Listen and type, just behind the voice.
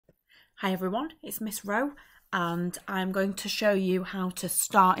Hi everyone, it's Miss Rowe and I'm going to show you how to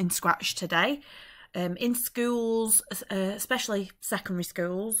start in Scratch today. In schools, especially secondary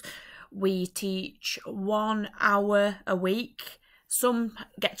schools, we teach 1 hour a week. Some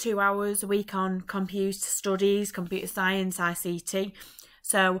get 2 hours a week on computer studies, computer science, ICT.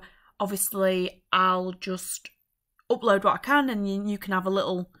 So obviously I'll just upload what I can and you can have a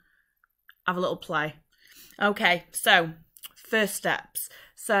little play. Okay, so first steps.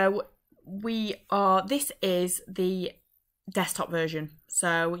 So this is the desktop version,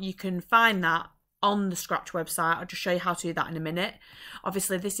 so you can find that on the Scratch website. I'll just show you how to do that in a minute.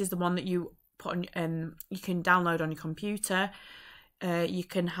 Obviously this is the one that you put on, you can download on your computer. You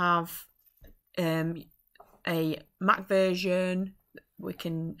can have a Mac version, we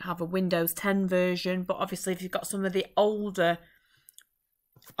can have a Windows 10 version, but obviously if you've got some of the older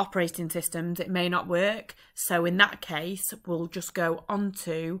operating systems it may not work. So in that case we'll just go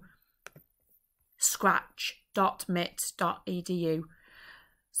onto scratch.mit.edu.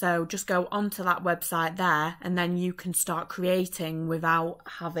 So just go onto that website there and then you can start creating without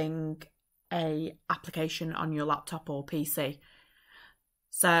having a application on your laptop or PC.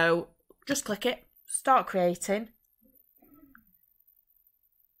 So just click it, start creating.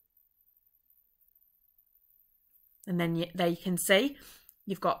 And then there you can see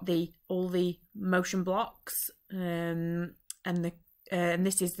you've got all the motion blocks, and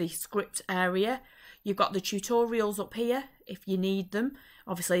this is the script area. You've got the tutorials up here if you need them.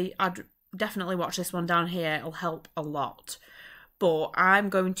 Obviously, I'd definitely watch this one down here. It'll help a lot. But I'm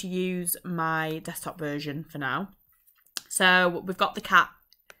going to use my desktop version for now. So we've got the cat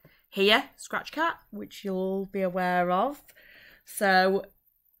here, Scratch Cat, which you'll be aware of. So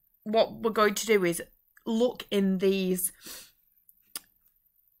what we're going to do is look in these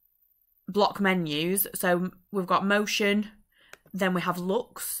block menus. So we've got motion, then we have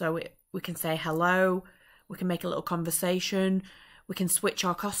looks, so we can say hello, we can make a little conversation, we can switch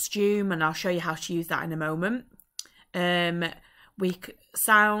our costume, and I'll show you how to use that in a moment.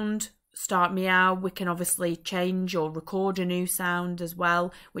 Sound, start meow, we can obviously change or record a new sound as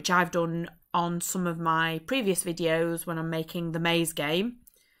well, which I've done on some of my previous videos when I'm making the maze game.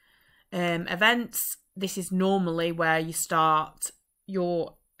 Events, this is normally where you start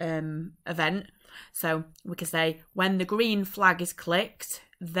your event. So we can say when the green flag is clicked,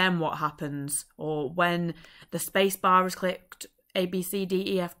 then what happens? Or when the space bar is clicked, A, B, C,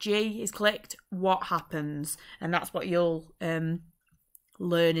 D, E, F, G is clicked, what happens? And that's what you'll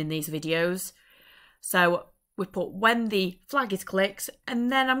learn in these videos. So we put when the flag is clicked,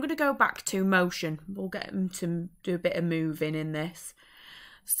 and then I'm going to go back to motion. We'll get them to do a bit of moving in this.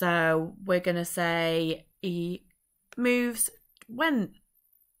 So we're going to say he moves when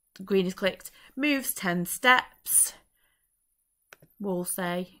the green is clicked, moves 10 steps. We'll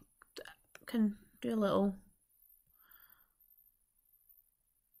say, can do a little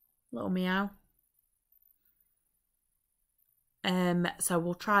meow. So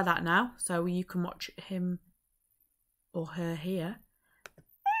we'll try that now. So you can watch him or her here.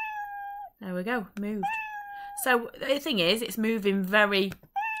 There we go, moved. So the thing is, it's moving very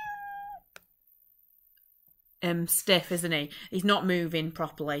stiff, isn't he? He's not moving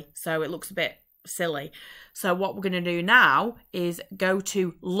properly, so it looks a bit silly. So what we're going to do now is go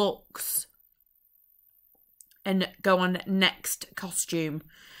to looks and go on next costume.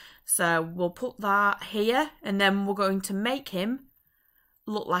 So we'll put that here, and then we're going to make him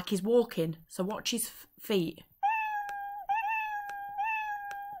look like he's walking. So watch his feet.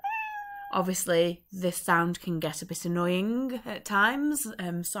 Obviously, this sound can get a bit annoying at times.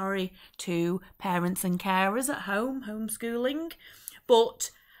 Sorry to parents and carers at home, homeschooling. But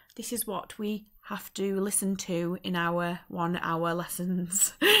this is what we have to listen to in our 1 hour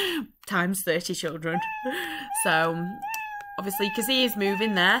lessons times 30 children. So, obviously, because he is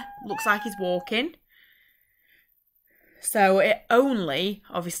moving there, looks like he's walking. So, it only,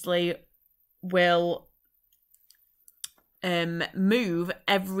 obviously, will move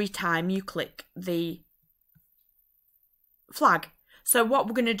every time you click the flag. So what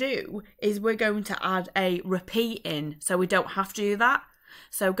we're going to do is we're going to add a repeat in, so we don't have to do that.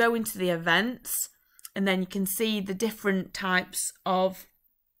 So go into the events, and then you can see the different types of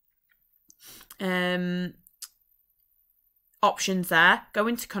options there. Go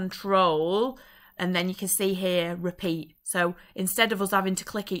into control, and then you can see here repeat. So instead of us having to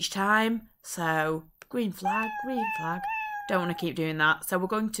click each time, so green flag, don't want to keep doing that. So we're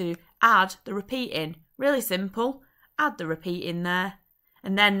going to add the repeat in. Really simple. Add the repeat in there.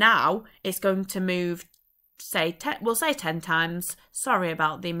 And then now it's going to move, we'll say 10 times. Sorry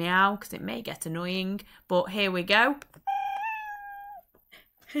about the meow because it may get annoying. But here we go.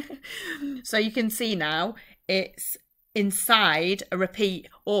 So you can see now it's inside a repeat,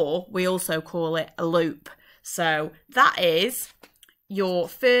 or we also call it a loop. So that is your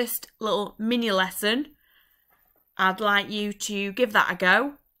first little mini lesson. I'd like you to give that a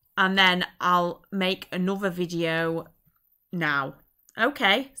go, and then I'll make another video now.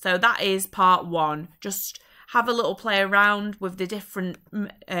 Okay, so that is part 1. Just have a little play around with the different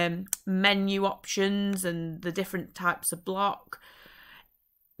menu options and the different types of block.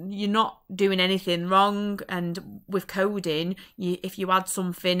 You're not doing anything wrong, and with coding, if you add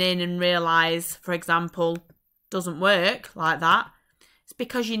something in and realise, for example, doesn't work like that, it's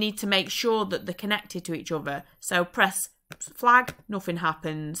because you need to make sure that they're connected to each other. So press flag, nothing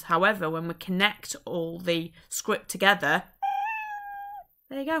happens. However, when we connect all the script together,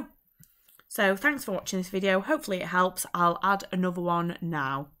 there you go. So thanks for watching this video. Hopefully it helps. I'll add another one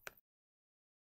now.